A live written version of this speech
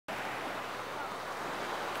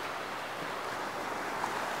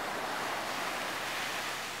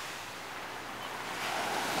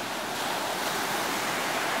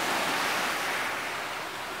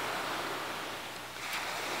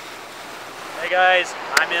guys,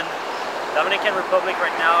 I'm in Dominican Republic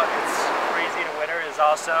right now. It's crazy, the weather is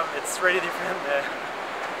awesome. It's really different.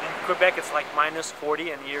 In Quebec it's like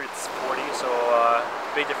 -40 and here it's 40, so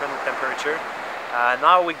big different temperature.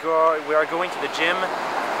 Now we are going to the gym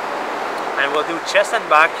and we'll do chest and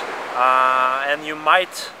back. And you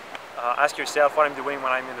might ask yourself what I'm doing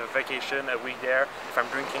when I'm in a vacation, a week there, if I'm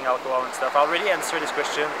drinking alcohol and stuff. I already answered this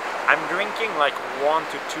question. I'm drinking like 1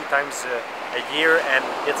 to 2 times a year, and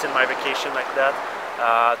it's in my vacation like that.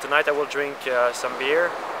 Tonight I will drink some beer,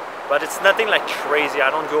 but it's nothing like crazy. I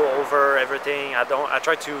don't go over everything. I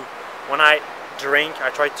try to, when I drink, I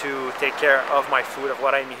try to take care of my food, of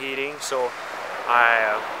what I'm eating, so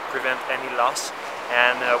I prevent any loss.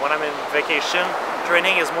 And when I'm in vacation,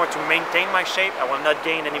 training is more to maintain my shape. I will not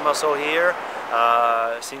gain any muscle here,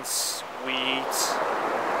 since we eat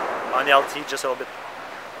unhealthy just a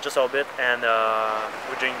little bit, and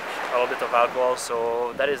we drink a little bit of alcohol.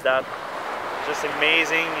 So that is that. Just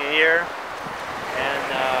amazing here, and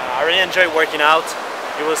I really enjoy working out.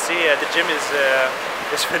 You will see the gym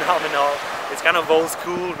is phenomenal. It's kind of old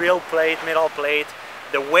school, real plate, metal plate.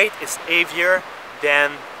 The weight is heavier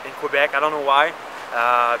than in Quebec. I don't know why.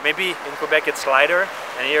 Maybe in Quebec it's lighter,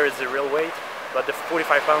 and here is the real weight, but the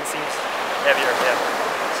 45 pounds seems heavier. Yeah.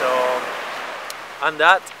 So on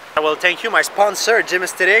that, I will thank you, my sponsor, Gym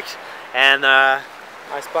Aesthetic, and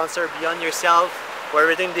my sponsor Beyond Yourself, for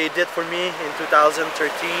everything they did for me in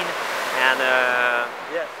 2013. And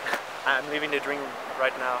yeah, I'm living the dream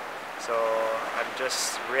right now, so I'm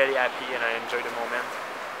just really happy and I enjoy the moment.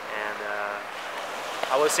 And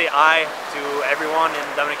I will say hi to everyone in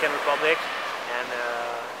Dominican Republic. And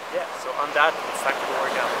yeah, so on that, it's time to go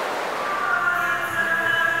work out.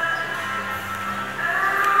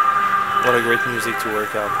 What a great music to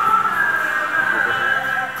work out.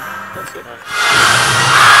 That's it.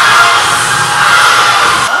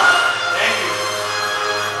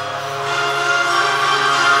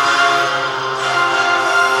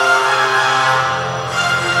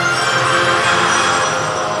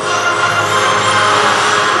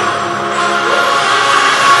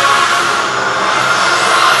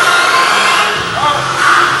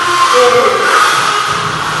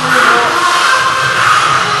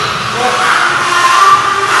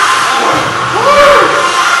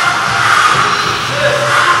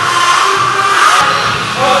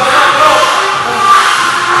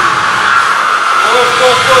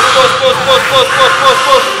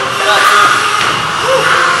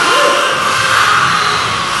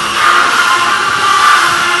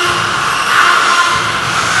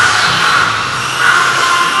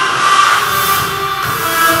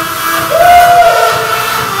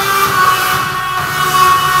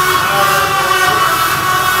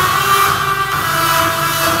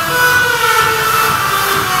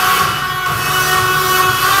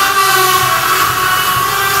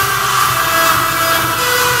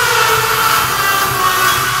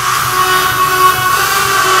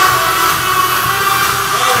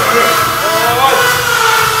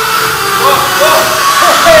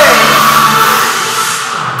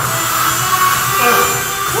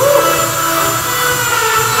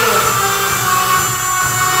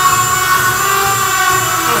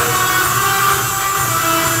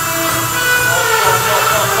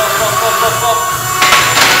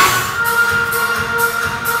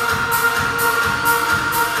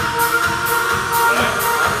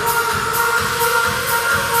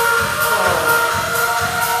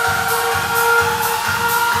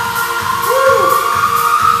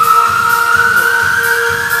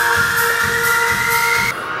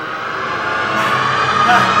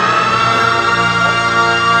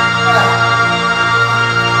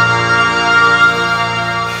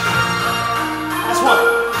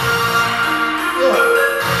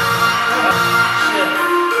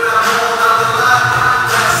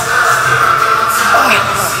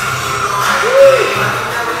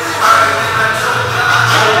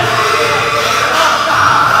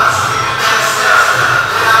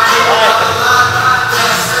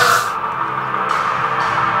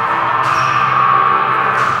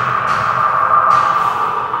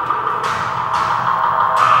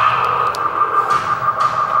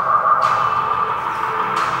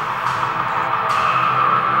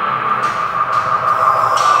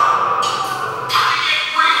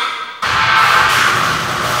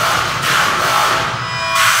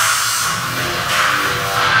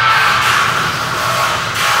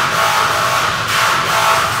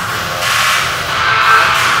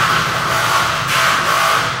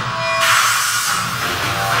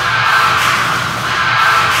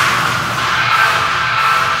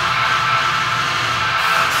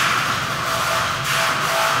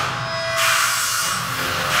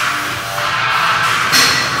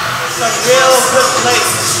 a real good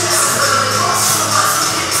place.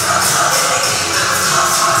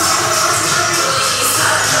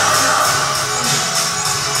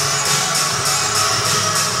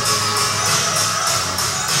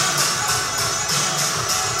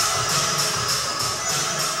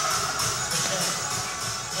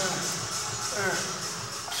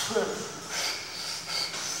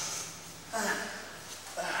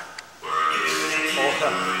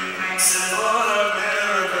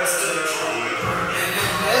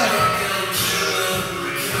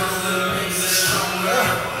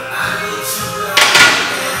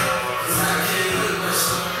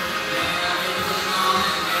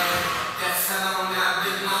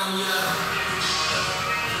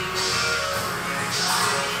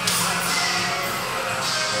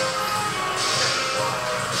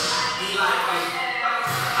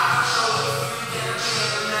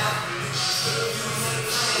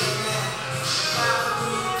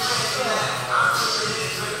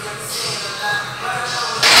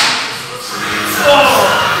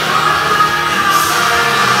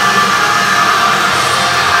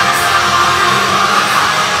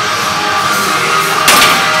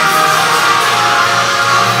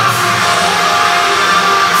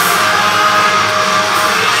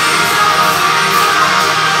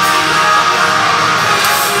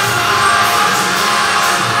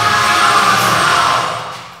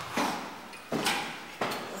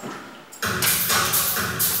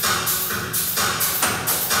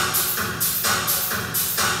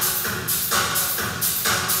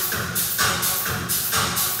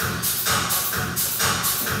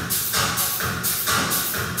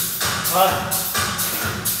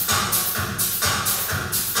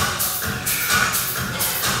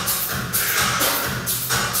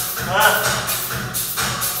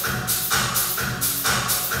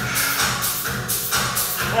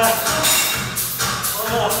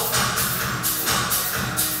 Oh.